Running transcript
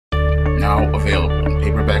now available in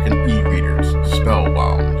paperback and e-readers.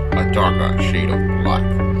 Spellbound, a darker shade of black.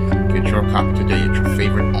 Get your copy today at your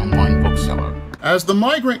favorite online bookseller. As the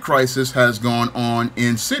migrant crisis has gone on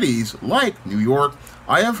in cities like New York,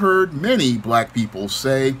 I have heard many black people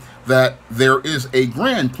say that there is a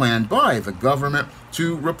grand plan by the government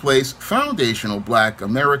to replace foundational black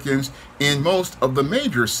Americans in most of the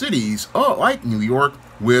major cities like New York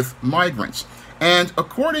with migrants. And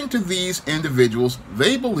according to these individuals,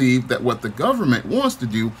 they believe that what the government wants to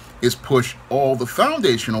do is push all the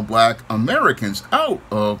foundational black Americans out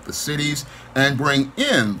of the cities and bring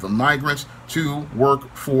in the migrants to work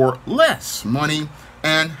for less money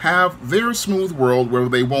and have their smooth world where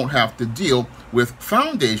they won't have to deal with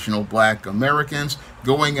foundational black Americans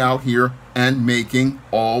going out here and making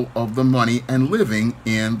all of the money and living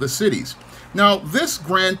in the cities. Now, this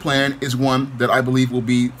grand plan is one that I believe will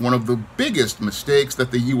be one of the biggest mistakes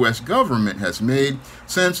that the U.S. government has made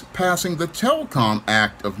since passing the Telecom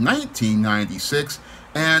Act of 1996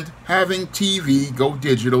 and having TV go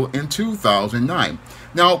digital in 2009.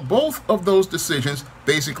 Now, both of those decisions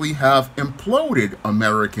basically have imploded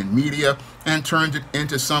American media and turned it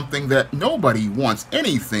into something that nobody wants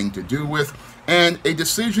anything to do with, and a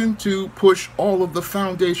decision to push all of the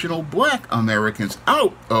foundational black Americans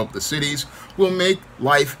out of the cities will make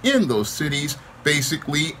life in those cities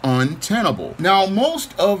basically untenable. Now,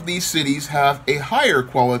 most of these cities have a higher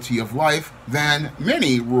quality of life than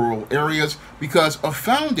many rural areas because of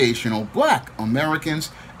foundational black Americans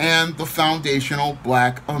and the foundational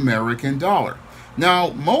black American dollar. Now,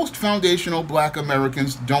 most foundational black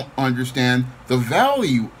Americans don't understand the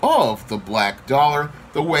value of the black dollar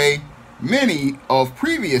the way many of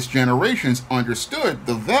previous generations understood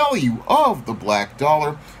the value of the black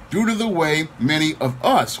dollar due to the way many of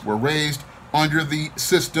us were raised under the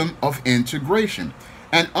system of integration.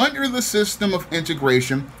 And under the system of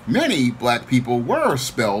integration, many black people were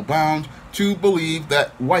spellbound to believe that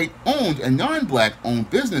white-owned and non-black owned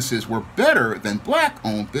businesses were better than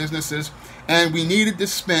black-owned businesses, and we needed to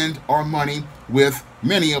spend our money with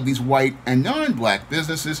many of these white and non-black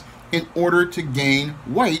businesses in order to gain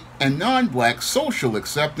white and non-black social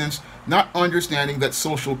acceptance, not understanding that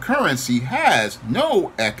social currency has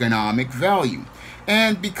no economic value.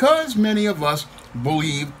 And because many of us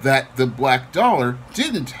believe that the black dollar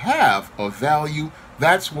didn't have a value,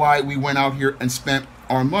 that's why we went out here and spent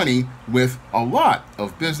our money with a lot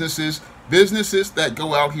of businesses that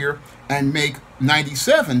go out here and make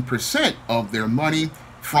 97% of their money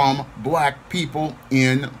from black people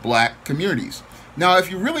in black communities. Now,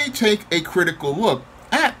 if you really take a critical look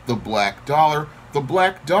at the black dollar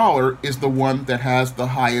is the one that has the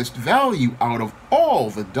highest value out of all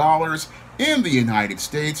the dollars in the United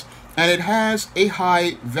States, and it has a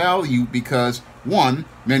high value because, one,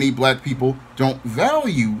 many black people don't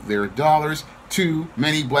value their dollars, two,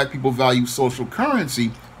 many black people value social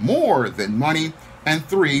currency more than money, and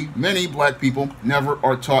three, many black people never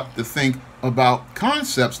are taught to think about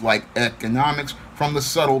concepts like economics from the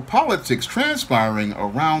subtle politics transpiring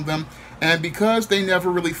around them, and because they never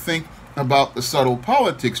really think about the subtle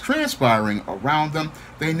politics transpiring around them,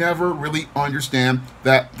 they never really understand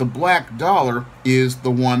that the black dollar is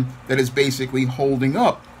the one that is basically holding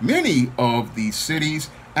up many of these cities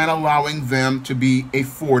and allowing them to be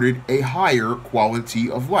afforded a higher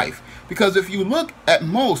quality of life. Because if you look at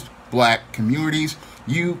most black communities,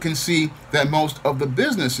 you can see that most of the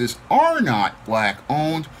businesses are not black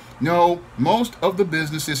owned. No, most of the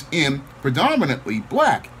businesses in predominantly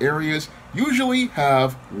black areas usually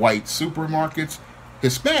have white supermarkets,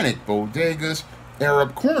 Hispanic bodegas,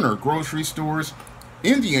 Arab corner grocery stores,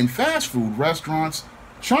 Indian fast food restaurants,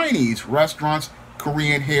 Chinese restaurants,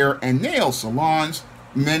 Korean hair and nail salons,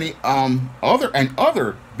 many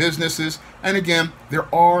other businesses. And again,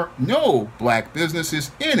 there are no black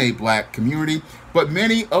businesses in a black community, but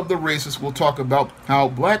many of the racists will talk about how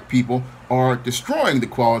black people are destroying the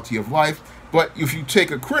quality of life. But if you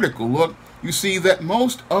take a critical look, you see that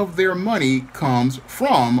most of their money comes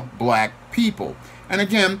from black people. And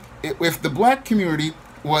again, if the black community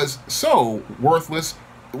was so worthless,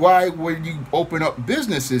 why would you open up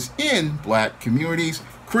businesses in black communities?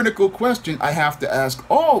 Critical question I have to ask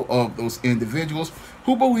all of those individuals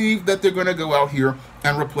who believe that they're going to go out here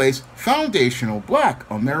and replace foundational black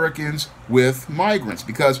Americans with migrants.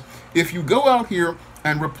 Because if you go out here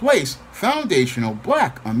and replace foundational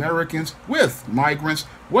black Americans with migrants,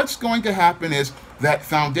 what's going to happen is that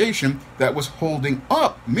foundation that was holding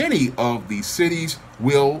up many of these cities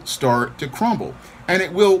will start to crumble. And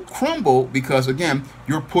it will crumble because, again,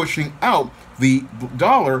 you're pushing out the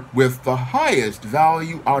dollar with the highest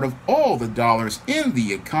value out of all the dollars in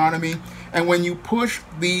the economy. And when you push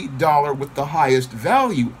the dollar with the highest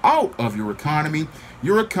value out of your economy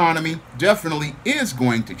definitely is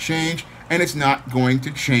going to change, and it's not going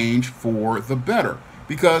to change for the better,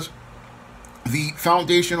 because the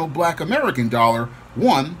foundational black American dollar,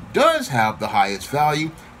 one, does have the highest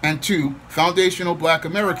value, and two, foundational black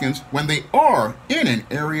Americans, when they are in an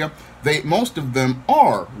area, most of them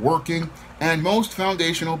are working, and most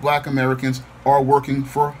foundational black Americans are working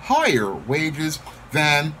for higher wages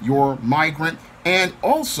than your migrant, and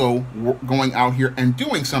also going out here and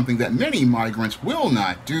doing something that many migrants will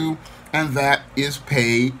not do, and that is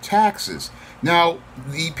pay taxes. Now,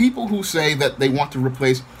 the people who say that they want to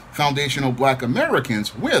replace foundational black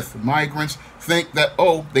Americans with migrants think that,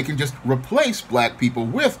 oh, they can just replace black people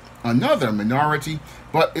with another minority,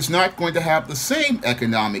 but it's not going to have the same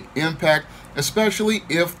economic impact, especially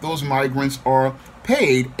if those migrants are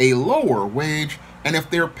paid a lower wage. And if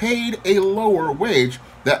they're paid a lower wage,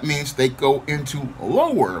 that means they go into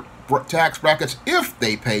lower tax brackets if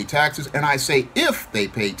they pay taxes. And I say if they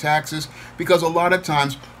pay taxes, because a lot of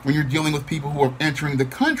times when you're dealing with people who are entering the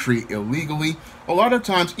country illegally, a lot of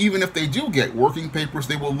times, even if they do get working papers,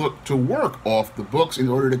 they will look to work off the books in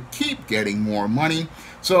order to keep getting more money.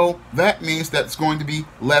 So that means that's going to be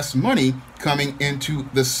less money coming into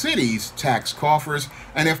the city's tax coffers.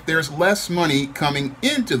 And if there's less money coming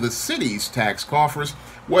into the city's tax coffers,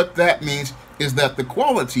 what that means is that the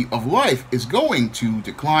quality of life is going to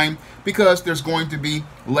decline, because there's going to be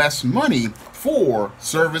less money for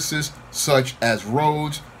services such as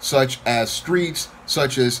roads, such as streets,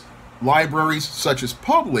 such as libraries, such as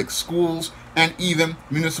public schools, and even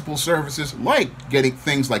municipal services like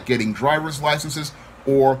getting driver's licenses,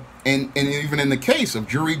 and even in the case of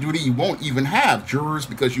jury duty, you won't even have jurors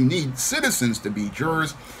because you need citizens to be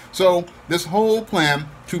jurors. So this whole plan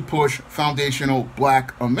to push foundational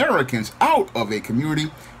black Americans out of a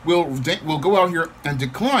community will go out here and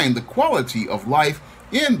decline the quality of life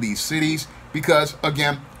in these cities, because,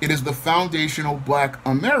 again, it is the foundational black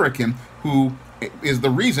American who is the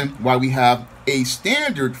reason why we have a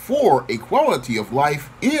standard for a quality of life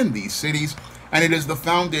in these cities. And it is the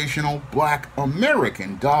foundational black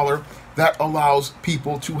American dollar that allows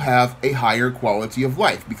people to have a higher quality of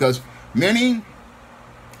life, because many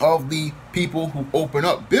of the people who open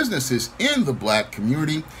up businesses in the black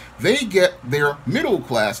community, they get their middle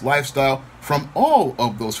class lifestyle from all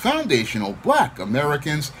of those foundational black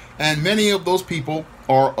Americans, and many of those people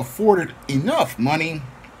are afforded enough money,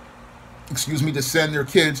 to send their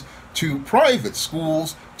kids to private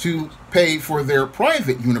schools, to pay for their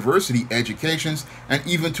private university educations, and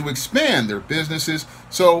even to expand their businesses.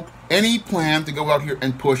 So any plan to go out here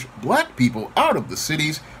and push black people out of the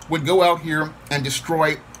cities would go out here and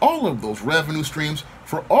destroy all of those revenue streams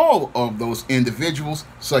for all of those individuals,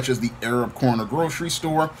 such as the Arab corner grocery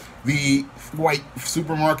store, the white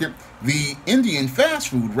supermarket, the Indian fast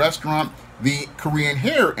food restaurant, the Korean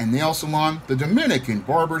hair and nail salon, the Dominican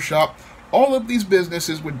barber shop. All of these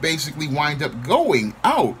businesses would basically wind up going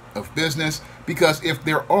out of business, because if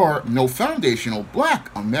there are no foundational black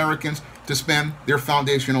Americans to spend their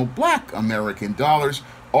foundational black American dollars,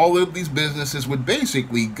 all of these businesses would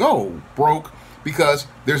basically go broke, because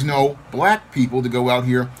there's no black people to go out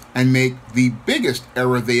here and make the biggest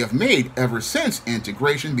error they have made ever since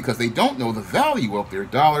integration, because they don't know the value of their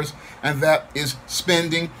dollars, and that is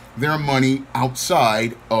spending their money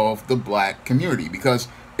outside of the black community, because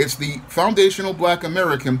it's the foundational black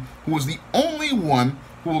American who is the only one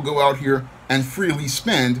who will go out here and freely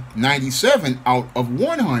spend $97 out of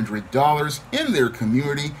 $100 in their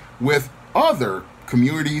community with other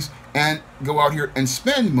communities, and go out here and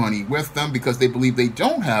spend money with them because they believe they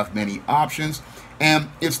don't have many options. And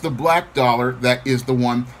it's the black dollar that is the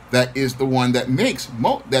one that makes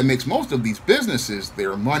most of these businesses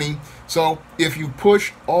their money. So if you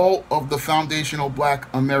push all of the foundational black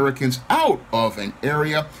Americans out of an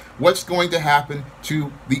area, what's going to happen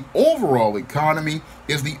to the overall economy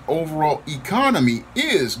is the overall economy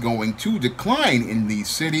is going to decline in these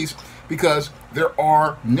cities, because there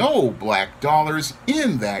are no black dollars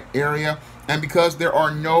in that area. And because there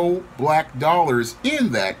are no black dollars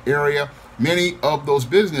in that area, many of those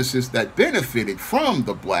businesses that benefited from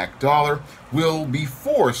the black dollar will be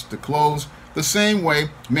forced to close, The same way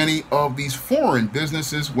many of these foreign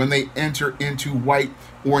businesses, when they enter into white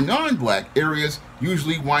or non-black areas,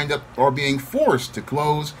 usually wind up or being forced to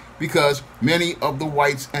close, because many of the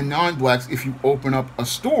whites and non-blacks, if you open up a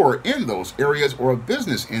store in those areas or a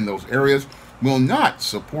business in those areas, will not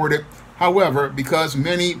support it. However, because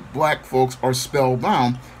many black folks are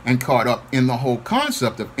spellbound and caught up in the whole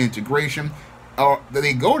concept of integration,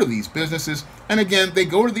 they go to these businesses. And again, they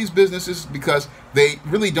go to these businesses because they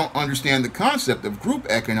really don't understand the concept of group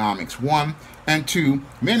economics, one. And two,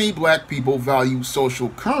 many black people value social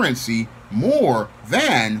currency more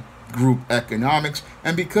than group economics.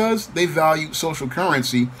 And because they value social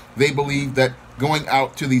currency, they believe that going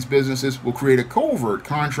out to these businesses will create a covert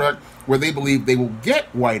contract where they believe they will get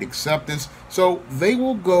white acceptance. So they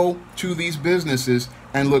will go to these businesses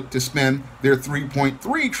and look to spend their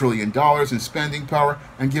 $3.3 trillion in spending power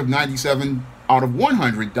and give $97 out of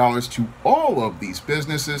 $100 to all of these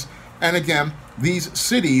businesses. And again, these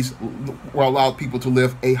cities will allow people to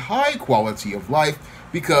live a high quality of life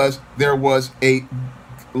because there was a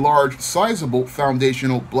large, sizable,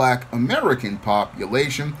 foundational black American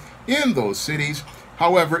population in those cities.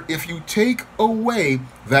 However, if you take away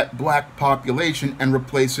that black population and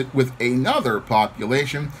replace it with another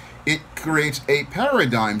population, it creates a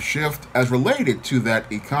paradigm shift as related to that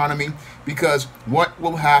economy, because what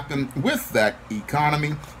will happen with that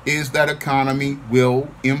economy is that economy will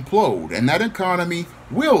implode. And that economy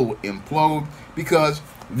will implode because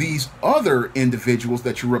these other individuals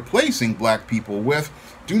that you're replacing black people with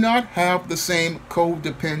do not have the same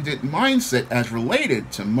codependent mindset as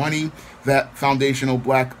related to money that foundational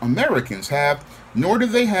black Americans have, nor do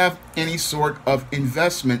they have any sort of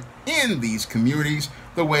investment in these communities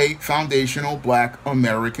the way foundational black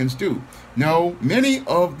Americans do. No, many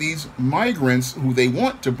of these migrants who they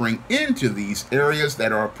want to bring into these areas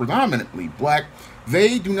that are predominantly black,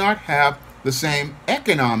 they do not have the same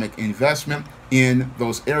economic investment in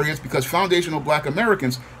those areas because foundational black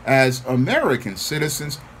Americans, as American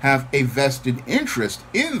citizens, have a vested interest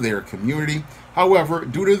in their community. However,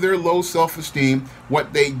 due to their low self-esteem,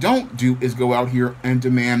 what they don't do is go out here and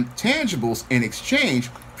demand tangibles in exchange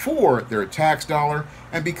for their tax dollar.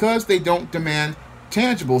 And because they don't demand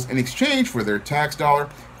tangibles in exchange for their tax dollar,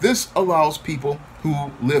 this allows people who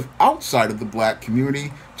live outside of the black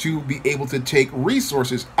community to be able to take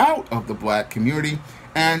resources out of the black community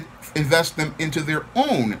and invest them into their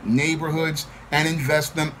own neighborhoods and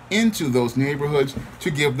invest them into those neighborhoods to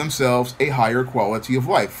give themselves a higher quality of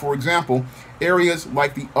life. For example, areas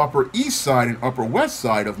like the Upper East Side and Upper West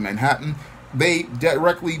Side of Manhattan, they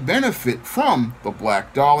directly benefit from the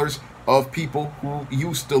black dollars of people who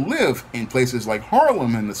used to live in places like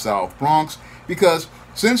Harlem and the South Bronx, because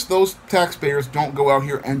since those taxpayers don't go out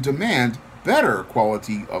here and demand better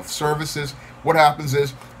quality of services, what happens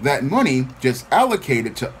is that money gets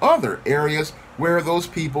allocated to other areas where those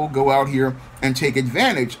people go out here and take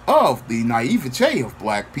advantage of the naivete of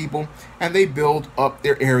black people, and they build up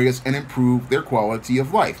their areas and improve their quality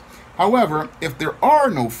of life. However, if there are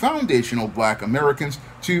no foundational black Americans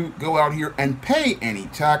to go out here and pay any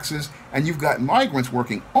taxes, and you've got migrants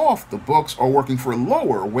working off the books or working for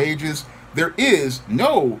lower wages, there is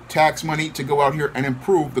no tax money to go out here and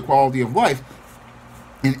improve the quality of life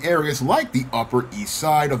in areas like the Upper East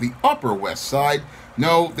Side or the Upper West Side.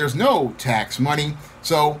 No, there's no tax money.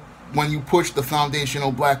 So when you push the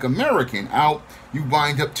foundational black American out, you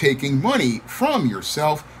wind up taking money from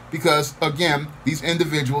yourself because, again, these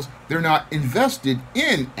individuals, they're not invested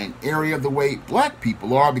in an area the way black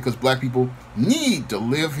people are, because black people need to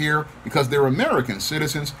live here because they're American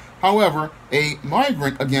citizens. However, a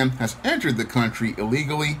migrant, again, has entered the country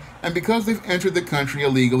illegally, and because they've entered the country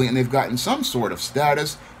illegally and they've gotten some sort of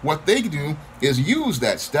status, what they do is use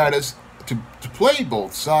that status to play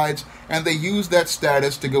both sides, and they use that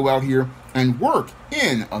status to go out here and work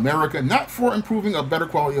in America, not for improving a better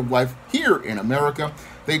quality of life here in America.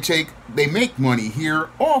 They make money here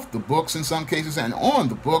off the books in some cases and on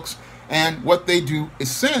the books, and what they do is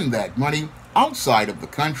send that money outside of the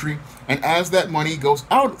country, and as that money goes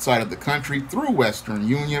outside of the country through Western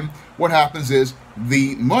Union, what happens is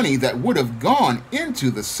the money that would have gone into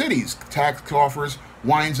the city's tax coffers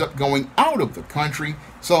winds up going out of the country.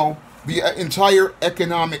 So the entire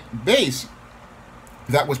economic base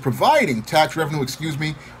that was providing tax revenue,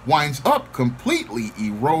 winds up completely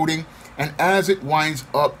eroding. And as it winds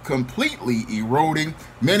up completely eroding,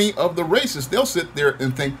 many of the racists, they'll sit there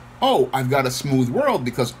and think, oh, I've got a smooth world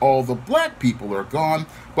because all the black people are gone,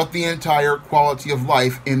 but the entire quality of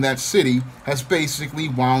life in that city has basically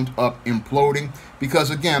wound up imploding because,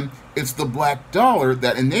 again, it's the black dollar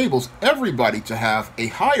that enables everybody to have a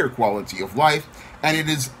higher quality of life, and it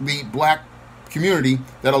is the black community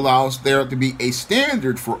that allows there to be a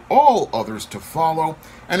standard for all others to follow.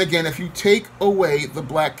 And again, if you take away the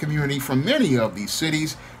black community from many of these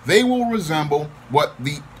cities, they will resemble what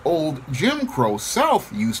the old Jim Crow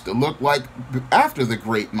South used to look like after the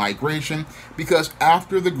Great Migration, because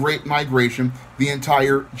after the Great Migration, the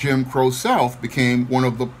entire Jim Crow South became one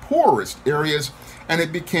of the poorest areas, and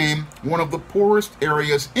it became one of the poorest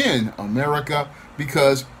areas in America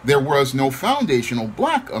because there was no foundational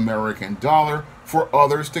black American dollar for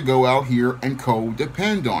others to go out here and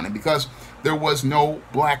co-depend on. And because there was no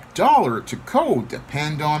black dollar to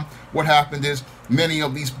co-depend on, what happened is many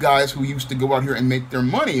of these guys who used to go out here and make their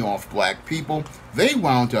money off black people, they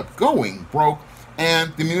wound up going broke,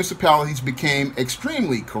 and the municipalities became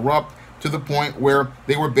extremely corrupt to the point where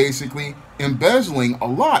they were basically embezzling a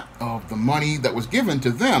lot of the money that was given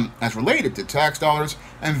to them as related to tax dollars,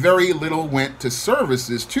 and very little went to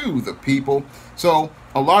services to the people. So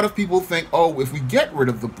a lot of people think, oh, if we get rid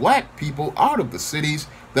of the black people out of the cities,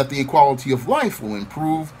 that the quality of life will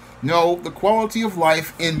improve. No, the quality of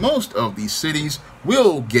life in most of these cities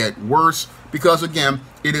will get worse because, again,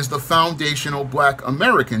 it is the foundational black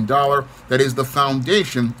American dollar that is the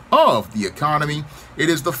foundation of the economy. It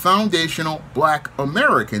is the foundational black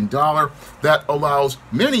American dollar that allows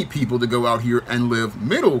many people to go out here and live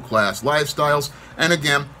middle-class lifestyles. And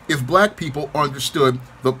again, if black people understood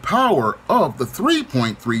the power of the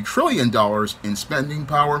 $3.3 trillion in spending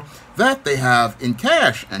power that they have in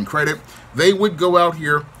cash and credit, they would go out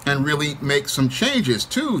here and really make some changes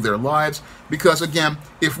to their lives. Because again,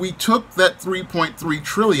 if we took that 3.3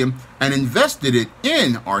 trillion and invested it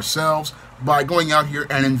in ourselves by going out here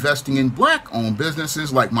and investing in black-owned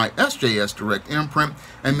businesses like my SJS Direct Imprint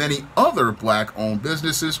and many other black-owned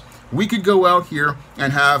businesses, we could go out here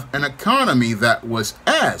and have an economy that was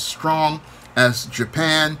as strong as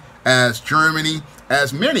Japan, as Germany,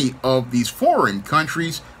 as many of these foreign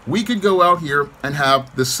countries. We could go out here and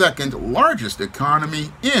have the second largest economy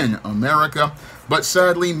in America. But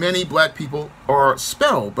sadly, many black people are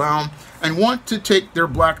spellbound and want to take their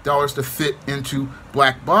black dollars to fit into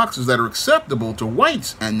black boxes that are acceptable to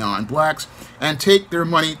whites and non-blacks, and take their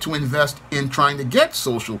money to invest in trying to get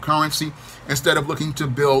social currency instead of looking to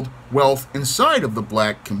build wealth inside of the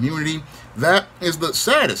black community. That is the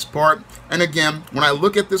saddest part. And again, when I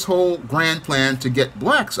look at this whole grand plan to get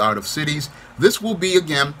blacks out of cities, this will be,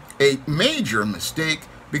 again, a major mistake,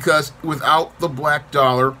 because without the black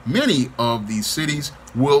dollar, many of these cities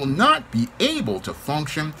will not be able to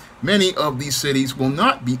function. Many of these cities will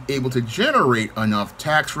not be able to generate enough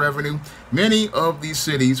tax revenue. Many of these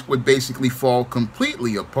cities would basically fall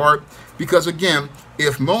completely apart because, again,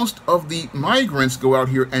 if most of the migrants go out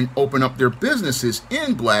here and open up their businesses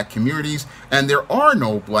in black communities and there are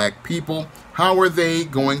no black people, how are they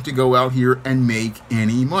going to go out here and make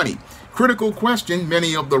any money? Critical question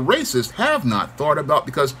many of the racists have not thought about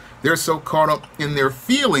because they're so caught up in their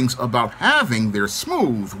feelings about having their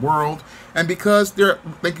smooth world, and because they're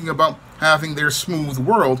thinking about having their smooth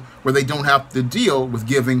world where they don't have to deal with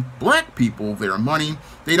giving black people their money,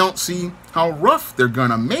 they don't see how rough they're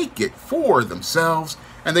gonna make it for themselves,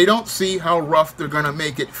 and they don't see how rough they're gonna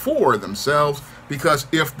make it for themselves because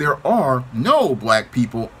if there are no black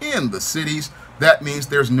people in the cities, that means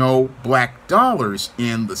there's no black dollars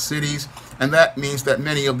in the cities, and that means that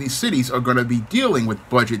many of these cities are going to be dealing with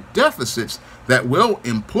budget deficits that will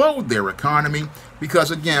implode their economy because,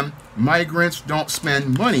 again, migrants don't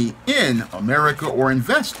spend money in America or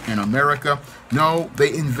invest in America. No,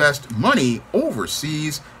 they invest money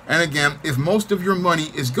overseas. And again, if most of your money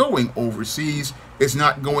is going overseas, it's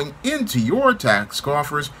not going into your tax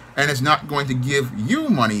coffers, and it's not going to give you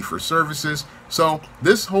money for services. So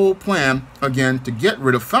this whole plan, again, to get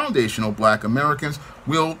rid of foundational black Americans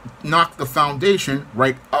will knock the foundation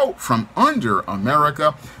right out from under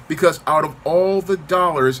America, because out of all the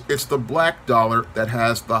dollars, it's the black dollar that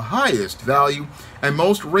has the highest value. And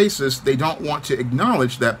most racists, they don't want to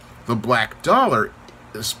acknowledge that the black dollar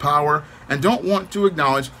is power, and don't want to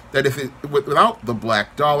acknowledge that without the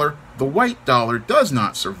black dollar, the white dollar does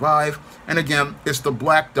not survive. And again, it's the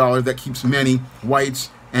black dollar that keeps many whites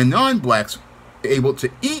and non-blacks able to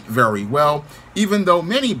eat very well, even though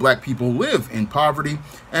many black people live in poverty.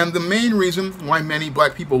 And the main reason why many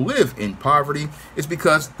black people live in poverty is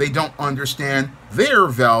because they don't understand their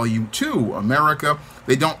value to America.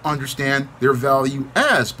 They don't understand their value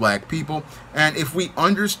as black people. And if we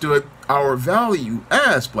understood our value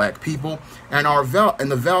as black people and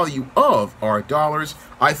the value of our dollars,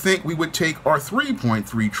 I think we would take our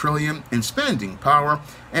 3.3 trillion in spending power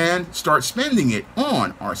and start spending it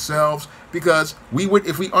on ourselves, because we would,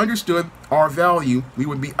 if we understood our value, we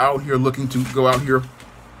would be out here looking to go out here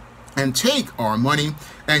and take our money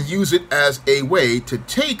and use it as a way to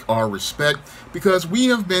take our respect, because we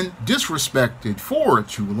have been disrespected for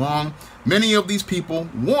too long. Many of these people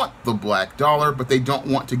want the black dollar, but they don't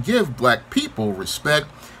want to give black people respect.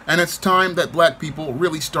 And it's time that black people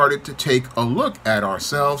really started to take a look at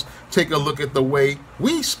ourselves, take a look at the way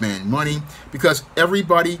we spend money, because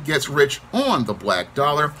everybody gets rich on the black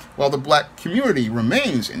dollar while the black community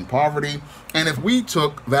remains in poverty. And if we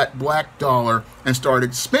took that black dollar and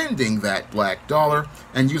started spending that black dollar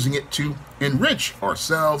and using it to enrich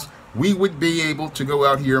ourselves, we would be able to go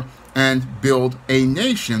out here and build a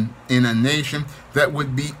nation in a nation that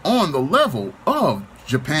would be on the level of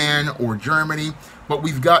Japan or Germany. But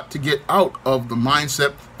we've got to get out of the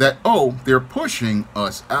mindset that, oh, they're pushing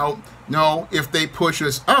us out. No, if they push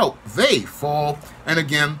us out, they fall. And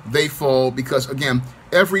again, they fall because, again,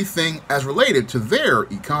 everything as related to their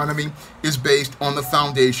economy is based on the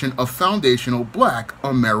foundation of foundational black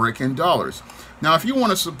American dollars. Now, if you want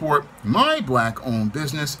to support my black-owned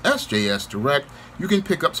business, SJS Direct, you can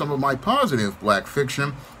pick up some of my positive black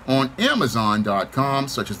fiction on Amazon.com,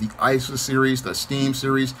 such as the ISIS series, the Steam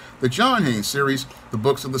series, the John Haynes series, the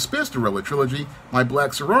books of the Spinsterella trilogy, my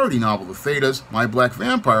black sorority novel, The Thetas, my black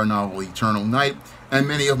vampire novel, Eternal Night, and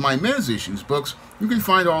many of my men's issues books. You can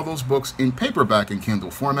find all those books in paperback and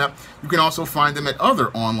Kindle format. You can also find them at other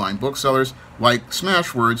online booksellers like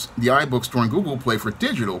Smashwords, the iBookstore, and Google Play for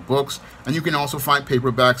digital books. And you can also find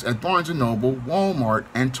paperbacks at Barnes & Noble, Walmart,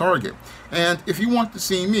 and Target. And if you want to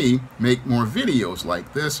see me make more videos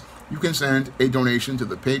like this, you can send a donation to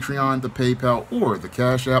the Patreon, the PayPal, or the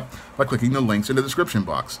Cash App by clicking the links in the description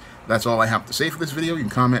box. That's all I have to say for this video. You can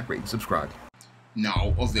comment, rate, and subscribe.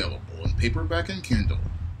 Now available in paperback and Kindle,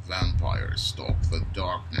 Vampires Stalk the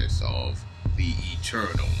Darkness of the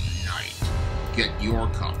Eternal Night. Get your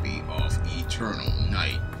copy of Eternal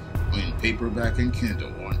Night in paperback and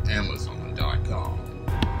Kindle on Amazon.com.